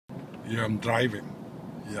Yeah, I'm driving.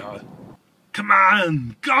 Yeah. Come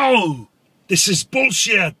on, go! This is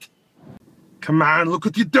bullshit! Come on, look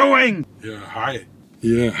what you're doing! Yeah, hi.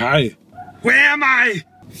 Yeah, hi. Where am I?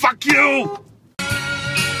 Fuck you!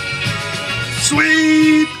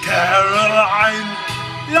 Sweet Caroline!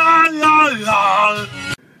 Yeah, yeah, yeah!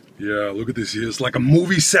 Yeah, look at this here. It's like a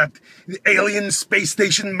movie set. The alien space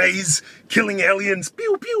station maze, killing aliens.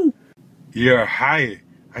 Pew, pew. Yeah, hi.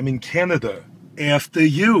 I'm in Canada. After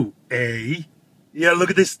you, eh? Yeah, look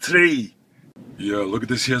at this tree. Yeah, look at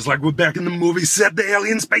this here. It's like we're back in the movie set. The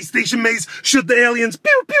alien space station maze. Shoot the aliens.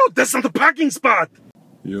 Pew, pew. That's not the parking spot.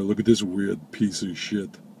 Yeah, look at this weird piece of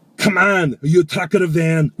shit. Come on. Are you a truck or a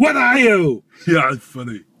van? What are you? Yeah, it's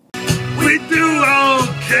funny. We do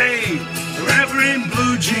okay. Reverend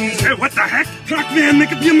Blue Jeans. Hey, what the heck? Truck man,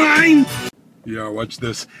 make up your mind. Yeah, watch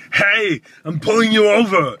this. Hey, I'm pulling you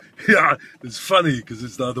over. Yeah, it's funny because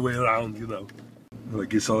it's the other way around, you know. Well, I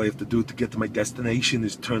guess all I have to do to get to my destination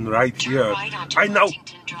is turn right here. I know.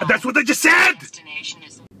 That's what I just said.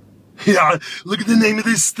 Yeah, look at the name of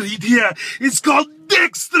this street here. It's called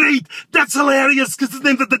Dick Street. That's hilarious because it's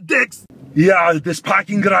named after Dicks. Yeah, this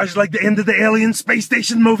parking garage like the end of the alien space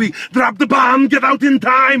station movie. Drop the bomb, get out in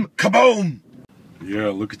time. Kaboom! Yeah,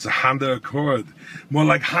 look, it's a Honda Accord. More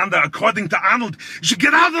like Honda according to Arnold. You should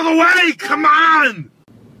get out of the way! Come on!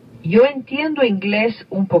 Yo entiendo inglés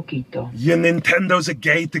un poquito. Your Nintendo's a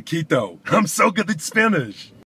gay taquito. I'm so good at Spanish.